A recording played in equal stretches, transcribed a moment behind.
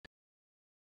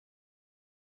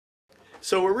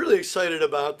So we're really excited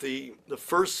about the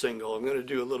first single. I'm going to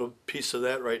do a little piece of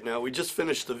that right now. We just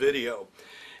finished the video,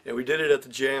 and we did it at the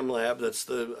Jam Lab. That's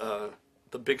the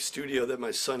big studio that my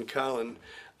son Colin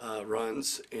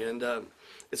runs, and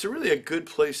it's really a good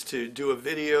place to do a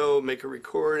video, make a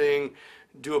recording,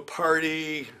 do a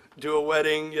party, do a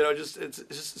wedding. You know, it's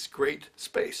just this great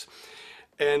space.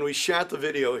 And we shot the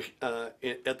video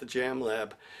at the Jam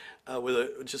Lab.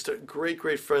 With just a great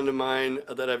friend of mine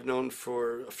that I've known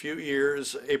for a few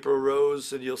years, April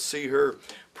Rose, and you'll see her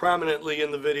prominently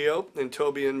in the video, and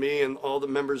Toby and me and all the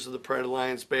members of the Pride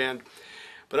Alliance band.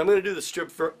 But I'm going to do the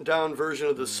stripped down version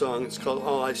of the song. It's called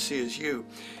All I See Is You.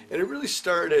 And it really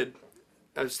started,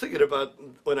 I was thinking about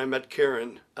when I met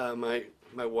Karen, my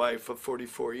wife of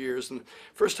 44 years, and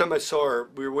first time I saw her,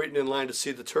 we were waiting in line to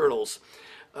see the Turtles,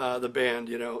 the band,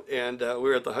 you know, and we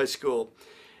were at the high school.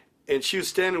 And she was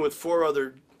standing with 4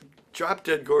 other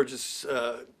drop-dead gorgeous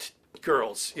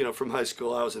girls, you know, from high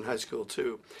school. I was in high school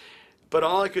too. But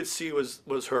all I could see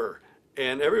was her.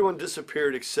 And everyone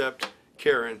disappeared except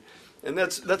Karen. And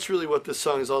that's really what this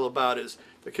song is all about, is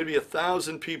there could be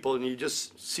 1,000 people and you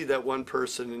just see that one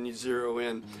person and you zero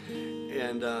in.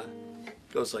 And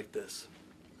it goes like this.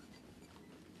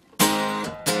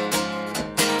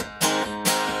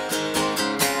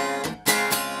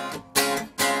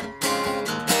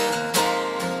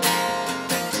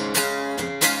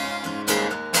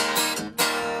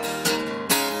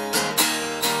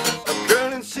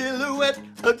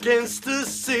 Against the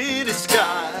city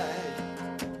sky,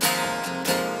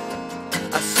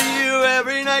 I see you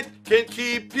every night, can't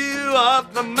keep you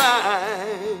off my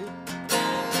mind.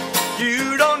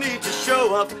 You don't need to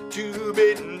show up to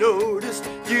be noticed,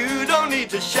 you don't need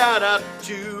to shout out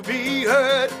to be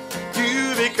heard.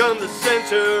 You become the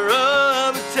center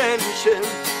of attention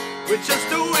with just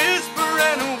a whisper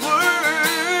and a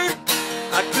word.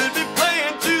 I could be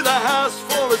playing to the house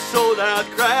for a sold-out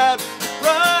crowd,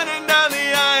 running down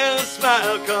the aisle, a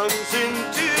smile comes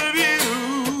into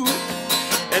view,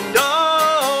 and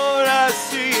all I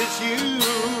see is you.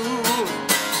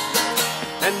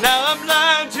 And now I'm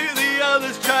lying to the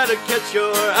others, try to catch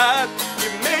your eye. You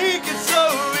make it so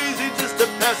easy just to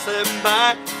pass them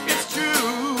by. It's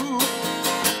true,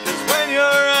 'cause when your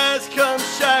eyes come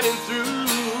shining through,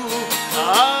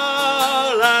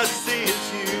 all I see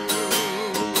is you.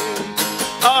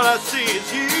 All I see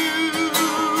is you.